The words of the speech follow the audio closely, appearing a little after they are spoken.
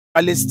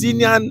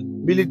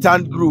Palestinian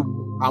militant group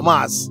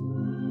Hamas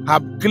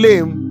have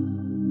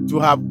claimed to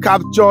have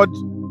captured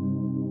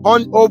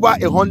over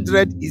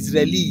 100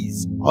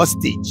 Israelis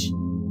hostage.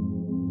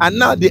 And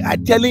now they are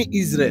telling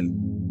Israel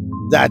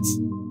that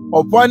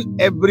upon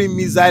every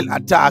missile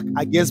attack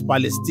against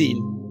Palestine,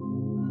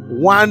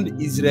 one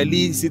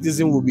Israeli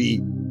citizen will be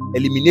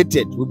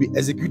eliminated, will be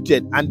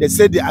executed, and they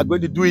say they are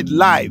going to do it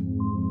live.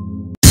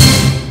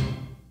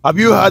 Have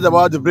you heard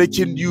about the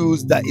breaking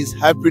news that is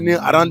happening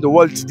around the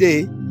world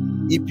today?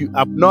 If you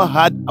have not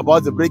heard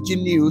about the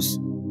breaking news,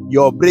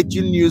 your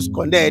Breaking News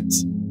Connect,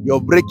 your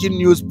breaking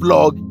news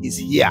blog is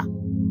here.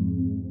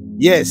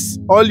 Yes,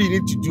 all you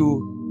need to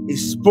do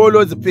is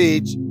follow the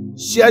page,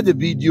 share the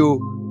video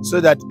so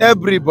that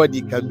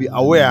everybody can be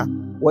aware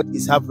what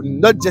is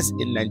happening, not just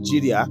in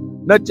Nigeria,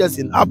 not just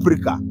in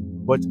Africa,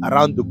 but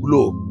around the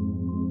globe.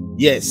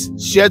 Yes,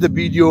 share the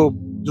video,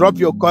 drop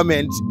your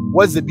comment,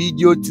 watch the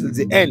video till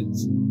the end.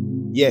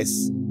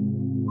 Yes,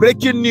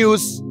 breaking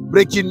news,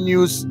 breaking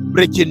news,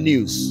 breaking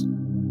news.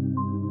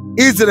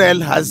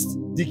 Israel has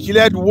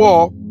declared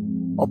war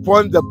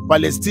upon the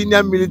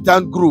Palestinian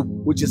militant group,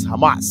 which is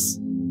Hamas.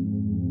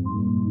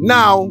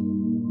 Now,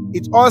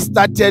 it all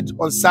started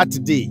on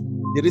Saturday.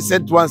 The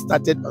recent one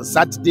started on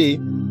Saturday,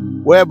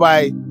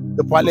 whereby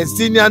the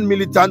Palestinian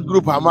militant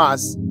group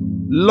Hamas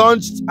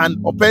launched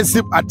an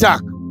offensive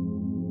attack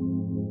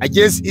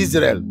against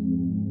Israel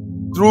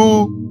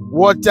through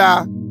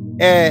water,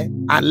 air,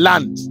 and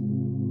land.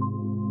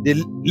 They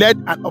led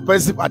an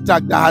offensive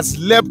attack that has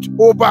left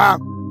over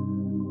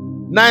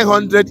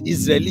 900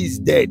 Israelis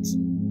dead.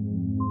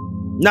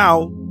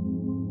 Now,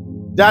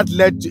 that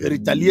led to a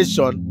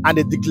retaliation and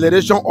a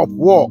declaration of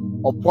war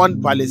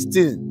upon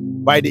Palestine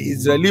by the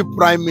Israeli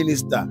Prime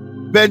Minister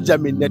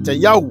Benjamin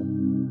Netanyahu.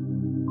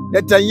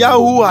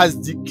 Netanyahu has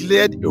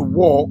declared a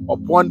war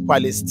upon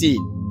Palestine,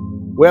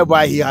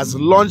 whereby he has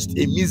launched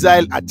a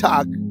missile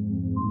attack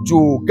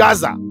to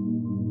Gaza,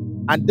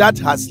 and that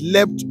has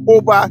left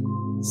over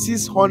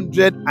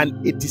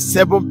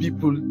 687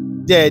 people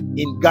dead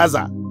in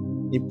Gaza,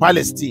 in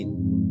Palestine.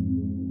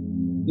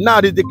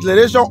 Now, the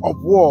declaration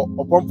of war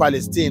upon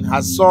Palestine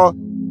has saw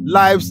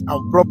lives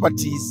and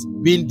properties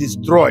being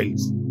destroyed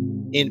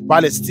in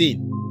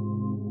Palestine.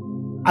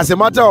 As a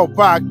matter of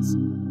fact,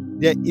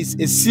 there is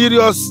a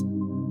serious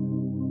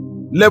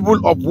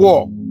level of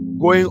war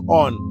going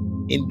on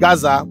in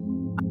Gaza.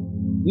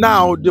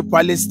 Now, the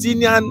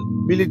Palestinian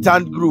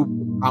militant group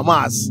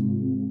Hamas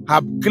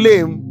have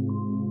claimed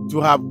to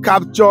have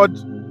captured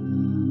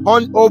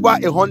over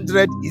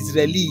 100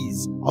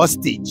 Israelis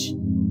hostage.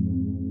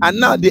 And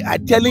now they are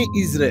telling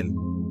Israel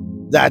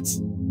that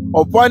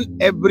upon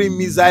every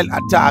missile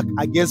attack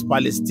against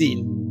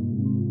Palestine,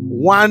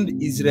 one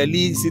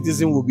Israeli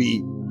citizen will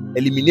be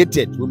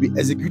eliminated, will be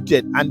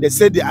executed, and they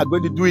say they are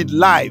going to do it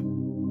live,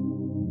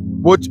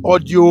 both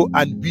audio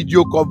and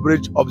video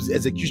coverage of the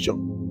execution.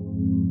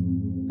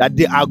 That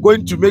they are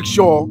going to make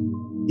sure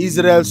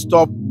Israel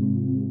stop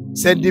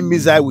sending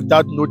missiles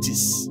without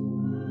notice.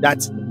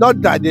 That's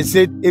not that they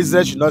said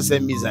Israel should not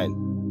send missiles.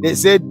 They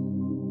said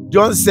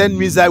don't send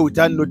missile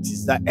without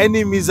notice. That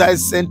any missile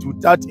sent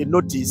without a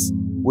notice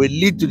will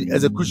lead to the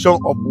execution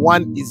of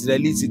one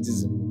Israeli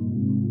citizen.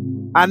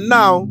 And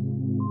now,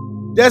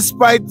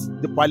 despite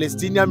the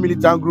Palestinian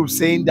militant group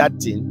saying that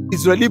thing,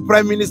 Israeli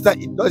Prime Minister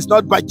is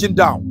not backing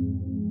down.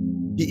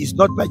 He is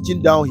not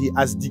backing down. He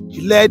has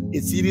declared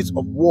a series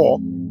of war.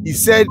 He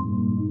said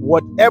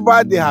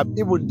whatever they have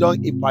even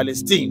done in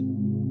Palestine,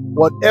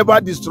 whatever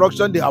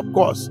destruction they have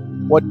caused,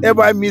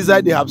 whatever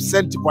missile they have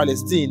sent to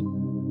Palestine,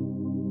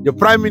 the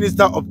Prime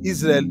Minister of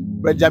Israel,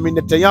 Benjamin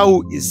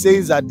Netanyahu, is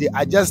saying that they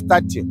are just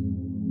starting,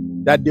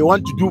 that they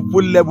want to do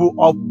full level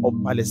up of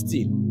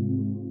Palestine.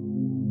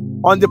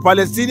 On the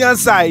Palestinian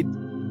side,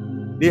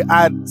 they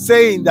are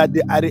saying that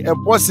they are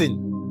reinforcing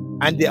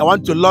and they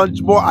want to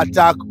launch more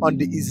attack on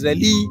the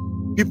Israeli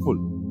people.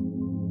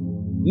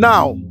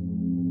 Now,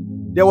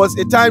 there was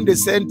a time they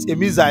sent a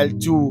missile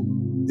to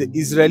the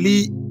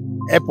Israeli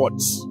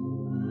airports.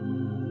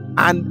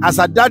 And as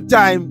at that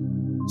time,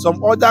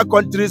 some other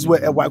countries were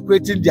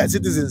evacuating their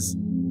citizens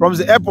from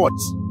the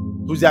airports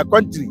to their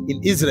country in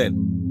Israel,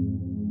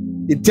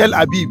 in Tel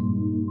Aviv.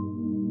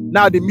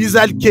 Now the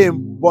missile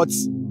came, but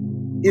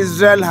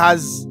Israel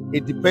has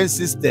a defense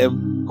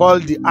system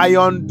called the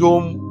Iron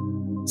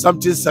Dome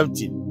something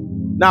something.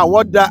 Now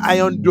what that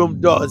Iron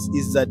Dome does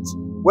is that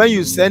when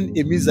you send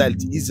a missile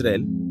to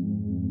Israel,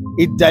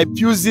 it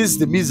diffuses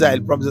the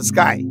missile from the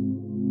sky.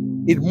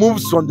 It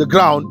moves from the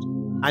ground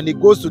and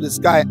it goes to the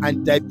sky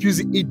and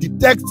diffuses. It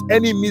detects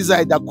any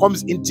missile that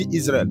comes into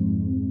Israel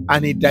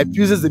and it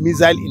diffuses the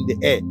missile in the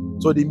air,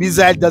 so the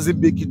missile doesn't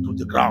make it to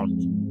the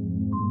ground.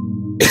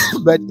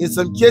 But in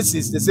some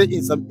cases, they say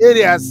in some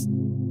areas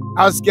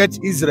outskirts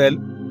Israel,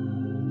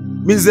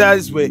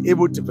 missiles were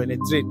able to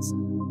penetrate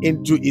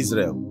into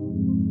Israel.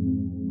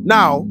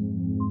 Now,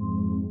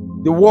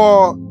 the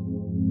war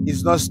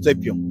is not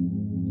stopping.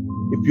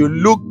 If you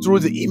look through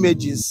the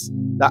images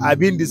that are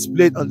being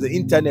displayed on the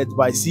internet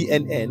by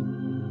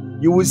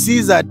CNN, you will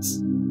see that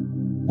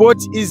both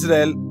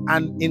Israel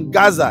and in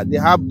Gaza, they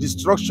have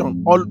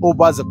destruction all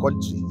over the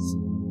countries.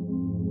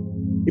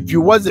 If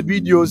you watch the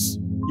videos,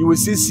 you will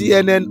see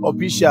CNN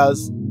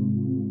officials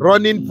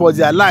running for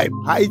their life,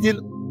 hiding,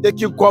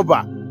 taking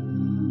cover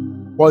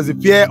for the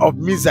fear of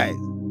missiles.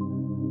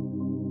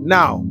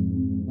 Now,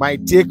 my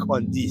take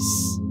on this.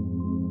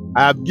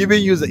 I have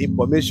given you the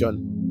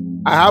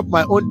information. I have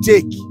my own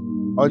take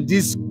on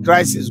this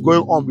crisis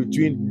going on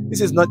between,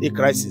 this is not a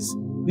crisis.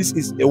 This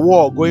is a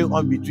war going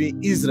on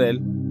between Israel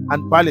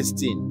and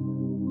Palestine.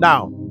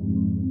 Now,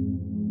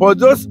 for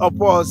those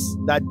of us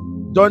that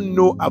don't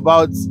know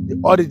about the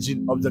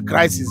origin of the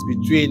crisis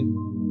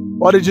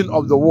origin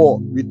of the war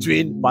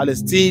between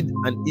Palestine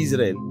and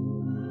Israel,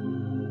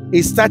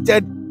 it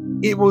started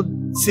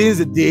even since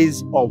the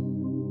days of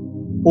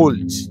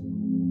old.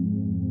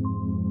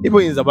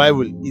 Even in the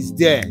Bible, it's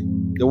there.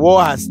 The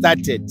war has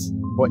started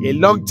for a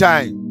long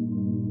time.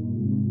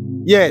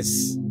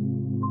 Yes,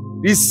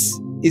 this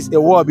is a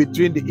war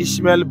between the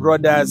Ishmael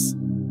brothers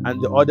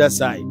and the other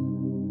side.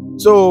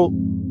 So,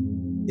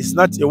 it's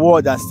not a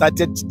war that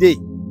started today.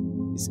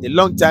 It's a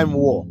long time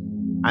war.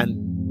 And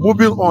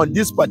moving on,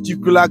 this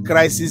particular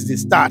crisis, they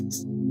start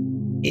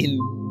in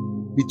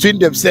between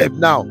themselves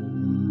now.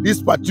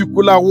 This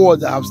particular war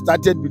that have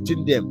started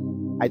between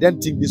them, I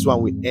don't think this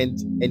one will end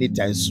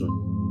anytime soon.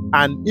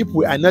 And if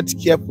we are not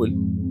careful,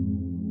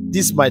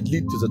 this might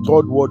lead to the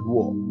Third World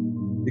War.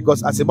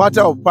 Because as a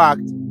matter of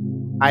fact,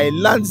 I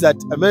learned that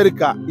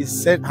America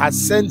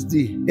has sent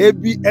the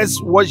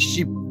heaviest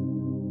warship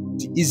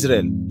to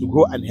Israel to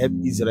go and help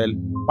Israel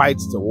fight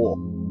the war.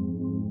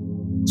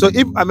 So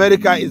if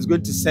America is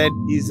going to send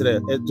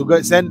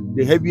send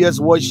the heaviest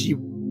warship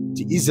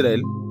to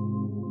Israel,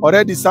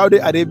 already Saudi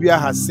Arabia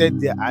has said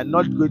they are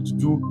not going to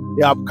do,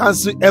 they have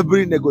cancelled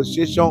every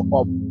negotiation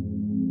of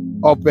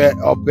how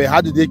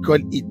do they call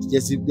it?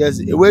 Yes, if there's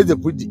a way they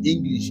put the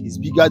English is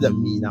bigger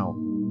than me now.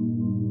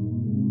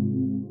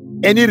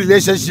 Any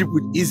relationship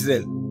with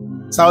Israel,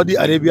 Saudi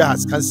Arabia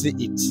has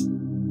cancelled it.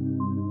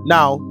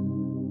 Now,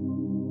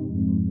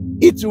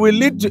 it will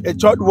lead to a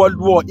Third World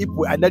War if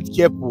we are not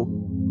careful,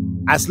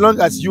 as long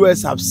as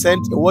US have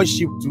sent a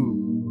warship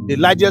to the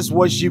largest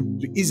warship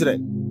to Israel.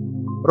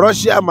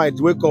 Russia might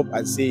wake up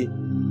and say,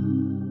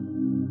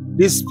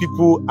 these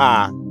people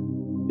are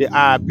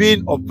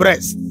being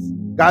oppressed.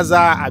 Gaza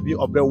are being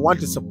oppressed. We want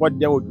to support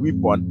them with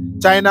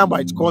weapons. China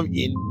might come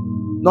in,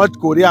 North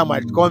Korea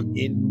might come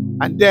in,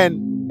 and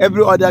then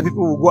every other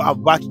people will go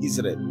and back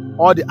Israel.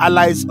 All the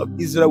allies of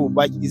Israel will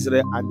back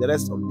Israel and the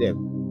rest of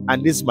them.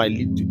 And this might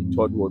lead to the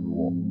Third World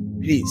War.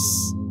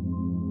 Please.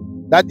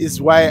 That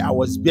is why I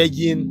was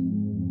begging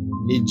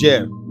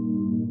Niger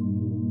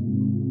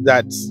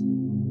that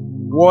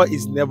war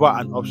is never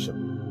an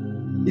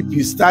option. If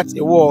you start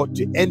a war,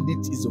 to end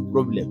it is a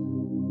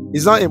problem.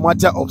 It's not a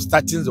matter of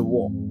starting the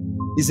war.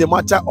 It's a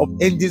matter of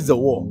ending the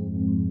war.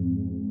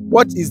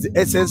 What is the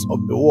essence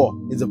of the war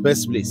in the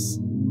first place?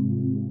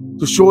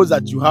 To show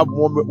that you have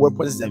more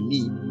weapons than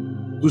me.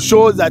 To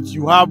show that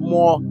you have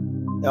more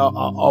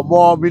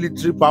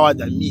military power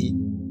than me.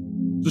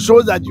 To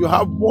show that you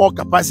have more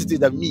capacity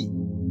than me.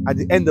 At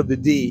the end of the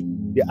day,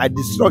 there are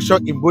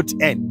destruction in both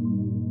ends.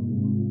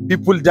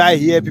 People die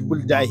here,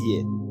 people die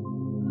here.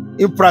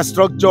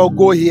 Infrastructure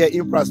go here,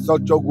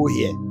 infrastructure go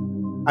here.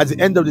 At the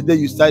end of the day,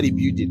 you start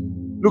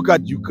rebuilding. Look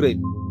at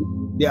Ukraine.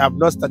 They have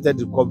not started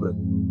recovering.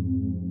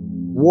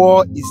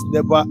 War is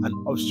never an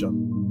option.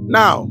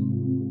 Now,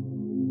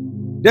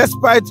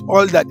 despite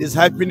all that is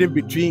happening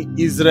between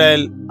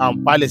Israel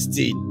and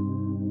Palestine,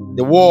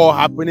 the war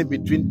happening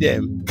between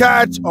them,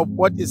 catch of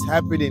what is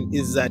happening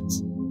is that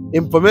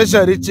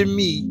information reaching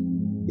me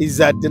is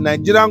that the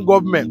Nigerian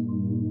government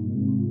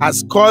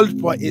has called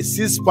for a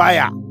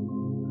ceasefire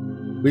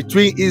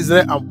between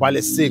Israel and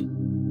Palestine.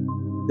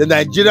 The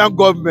Nigerian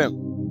government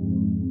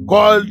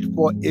called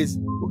for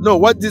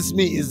what this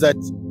means is that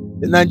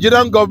the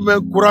Nigerian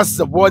government crossed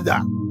the border,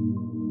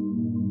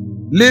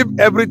 leave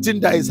everything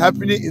that is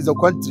happening in the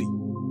country,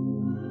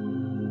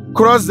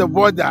 cross the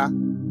border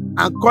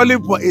and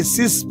calling for a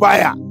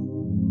ceasefire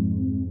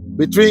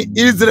between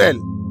Israel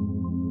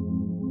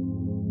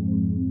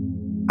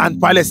and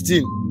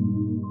Palestine.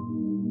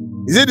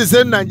 Is it the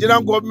same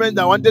Nigerian government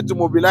that wanted to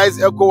mobilize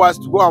ECOWAS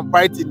to go and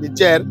fight in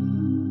Niger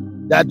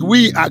that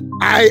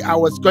I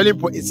was calling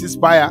for a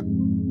ceasefire,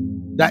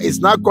 that is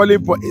now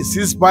calling for a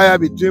ceasefire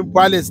between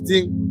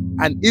Palestine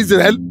and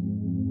Israel?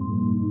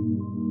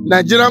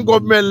 Nigerian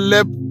government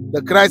left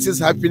the crisis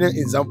happening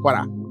in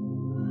Zamfara,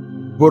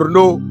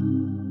 Borno,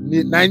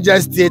 Niger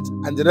State,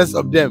 and the rest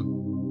of them,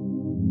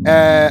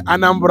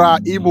 Anambra,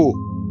 Imo,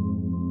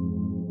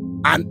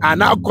 and are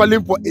now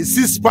calling for a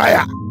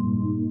ceasefire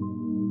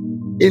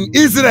in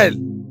Israel.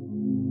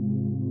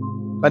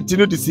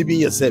 Continue deceiving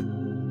yourself.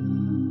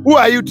 Who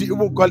are you to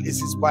even call a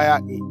ceasefire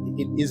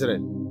in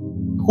Israel?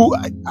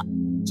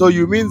 So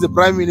you mean the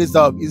Prime Minister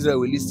of Israel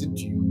will listen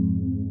to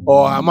you?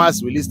 Or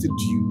Hamas will listen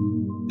to you?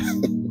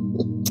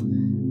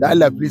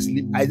 Allah, please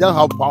leave. I don't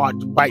have power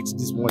to fight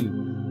this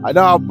morning. I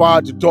don't have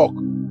power to talk.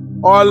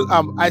 All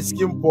I'm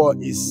asking for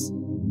is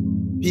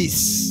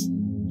peace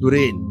to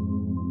reign.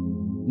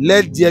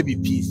 let there be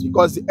peace.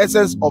 Because the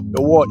essence of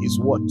a war is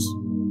what?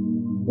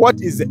 What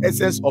is the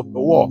essence of a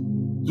war?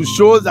 To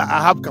show that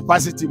I have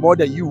capacity more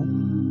than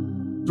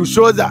you. To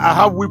show that I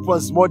have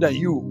weapons more than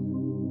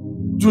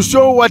you. To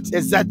show what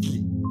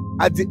exactly?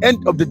 At the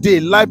end of the day,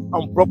 life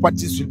and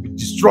properties will be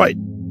destroyed.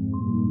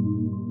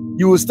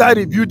 You will start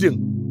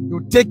rebuilding.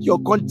 You take your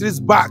countries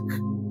back.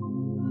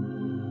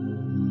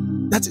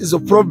 That is a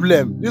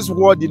problem. This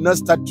war did not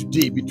start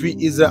today between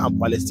Israel and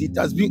Palestine. It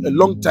has been a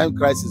long time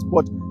crisis,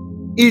 but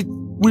it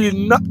will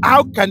not.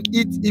 How can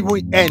it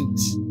even end?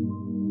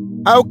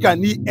 How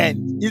can it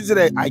end?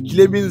 Israel are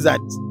claiming that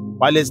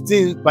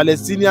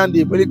Palestinian,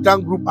 the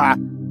militant group, are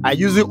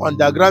using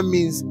underground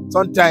means,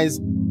 sometimes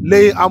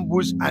laying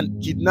ambush and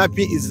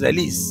kidnapping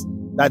Israelis.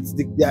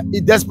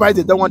 Despite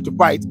they don't want to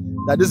fight,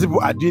 that these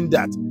people are doing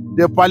that.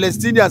 The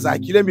Palestinians are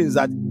claiming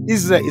that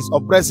Israel is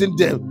oppressing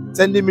them,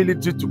 sending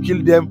military to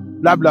kill them,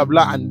 blah, blah,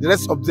 blah, and the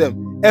rest of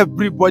them.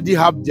 Everybody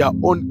have their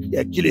own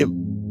claim.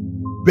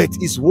 But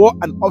is war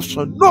an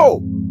option? No!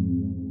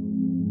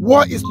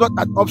 War is not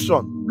an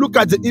option. Look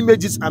at the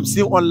images I'm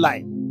seeing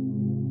online.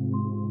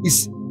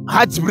 It's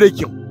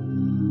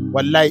heartbreaking.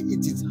 Wallahi,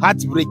 it is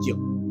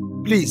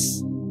heartbreaking.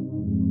 Please,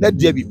 let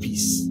there be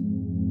peace.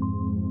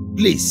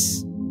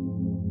 Please.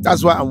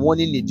 That's why I'm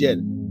warning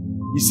Niger.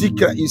 You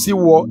see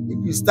war,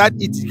 if you start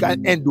it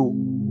can end. Though.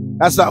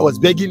 That's why I was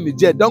begging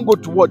Niger, don't go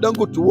to war, don't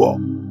go to war.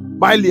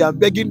 Miley, I'm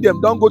begging them,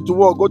 don't go to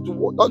war, go to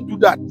war. Don't do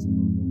that.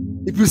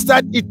 If you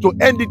start it, to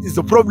end it is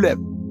a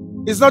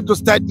problem. It's not to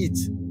start it.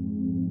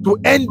 To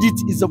end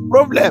it is a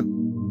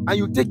problem. And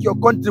you take your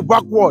country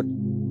backward.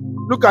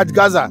 Look at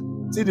Gaza.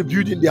 See the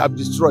building they have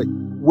destroyed.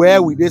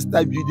 Where will they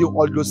start building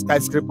all those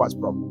skyscrapers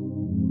from?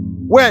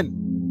 When?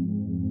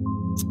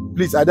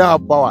 Please, I don't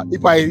have power.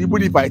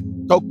 Even if I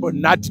talk for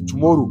nothing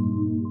tomorrow,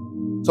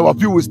 some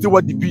of you will still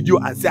watch the video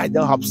and say I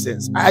don't have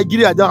sense. I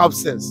agree, I don't have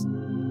sense.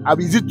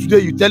 Is it today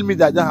you tell me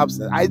that I don't have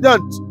sense? I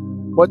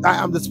don't. But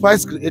I am the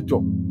spice creator.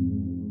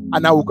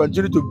 And I will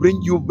continue to bring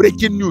you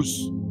breaking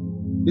news.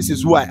 This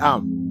is who I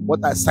am. What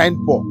I signed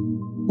for.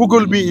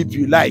 Google me if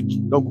you like.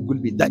 Don't Google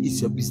me. That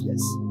is your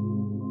business.